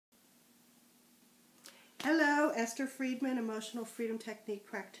Hello, Esther Friedman, Emotional Freedom Technique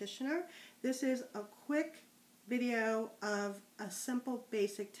Practitioner. This is a quick video of a simple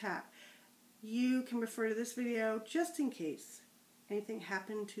basic tap. You can refer to this video just in case anything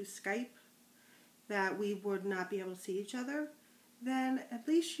happened to Skype that we would not be able to see each other. Then at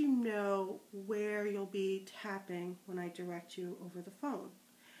least you know where you'll be tapping when I direct you over the phone.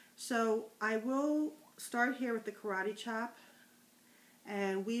 So I will start here with the karate chop.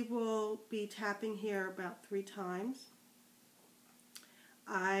 And we will be tapping here about 3 times.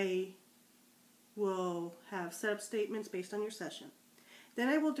 I will have setup statements based on your session. Then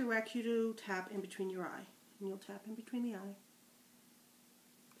I will direct you to tap in between your eye. And you'll tap in between the eye,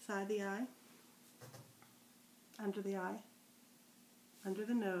 side of the eye, under the eye, under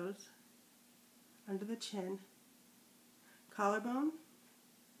the nose, under the chin, collarbone,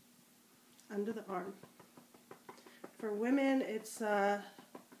 under the arm. For women, it's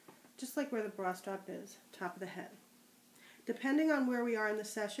just like where the bra strap is, top of the head. Depending on where we are in the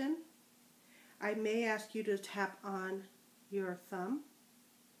session, I may ask you to tap on your thumb,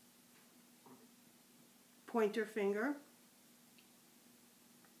 pointer finger,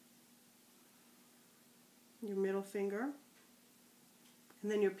 your middle finger,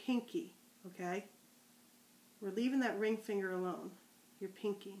 and then your pinky, okay? We're leaving that ring finger alone, your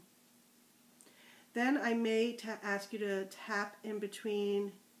pinky. Then I may ask you to tap in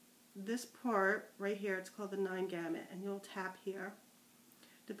between this part right here. It's called the 9 gamut, and you'll tap here.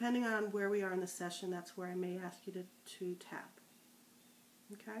 Depending on where we are in the session, that's where I may ask you to tap.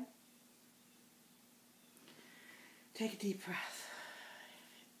 Okay? Take a deep breath.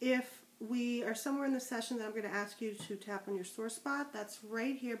 If we are somewhere in the session that I'm going to ask you to tap on your sore spot, that's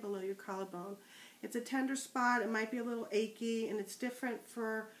right here below your collarbone. It's a tender spot. It might be a little achy, and it's different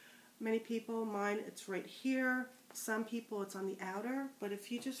for many people. Mine, it's right here. Some people, it's on the outer. But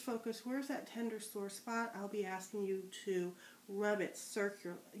if you just focus, where's that tender sore spot? I'll be asking you to rub it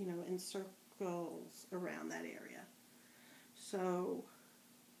in circles around that area. So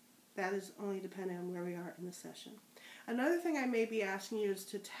that is only depending on where we are in the session. Another thing I may be asking you is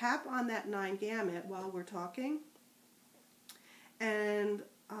to tap on that 9 gamut while we're talking. And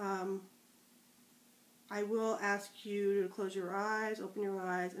I will ask you to close your eyes, open your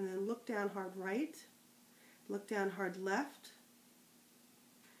eyes, and then look down hard right, look down hard left.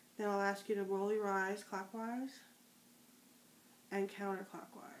 Then I'll ask you to roll your eyes clockwise and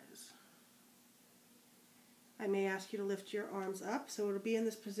counterclockwise. I may ask you to lift your arms up, so it'll be in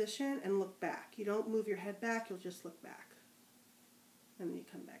this position, and look back. You don't move your head back, you'll just look back. And then you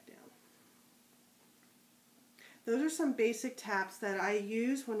come back down. Those are some basic taps that I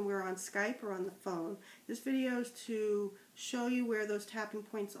use when we're on Skype or on the phone. This video is to show you where those tapping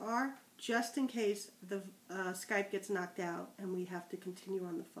points are, just in case the Skype gets knocked out and we have to continue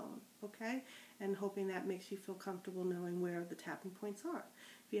on the phone, okay? And hoping that makes you feel comfortable knowing where the tapping points are.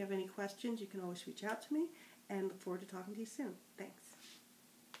 If you have any questions, you can always reach out to me, and look forward to talking to you soon. Thanks.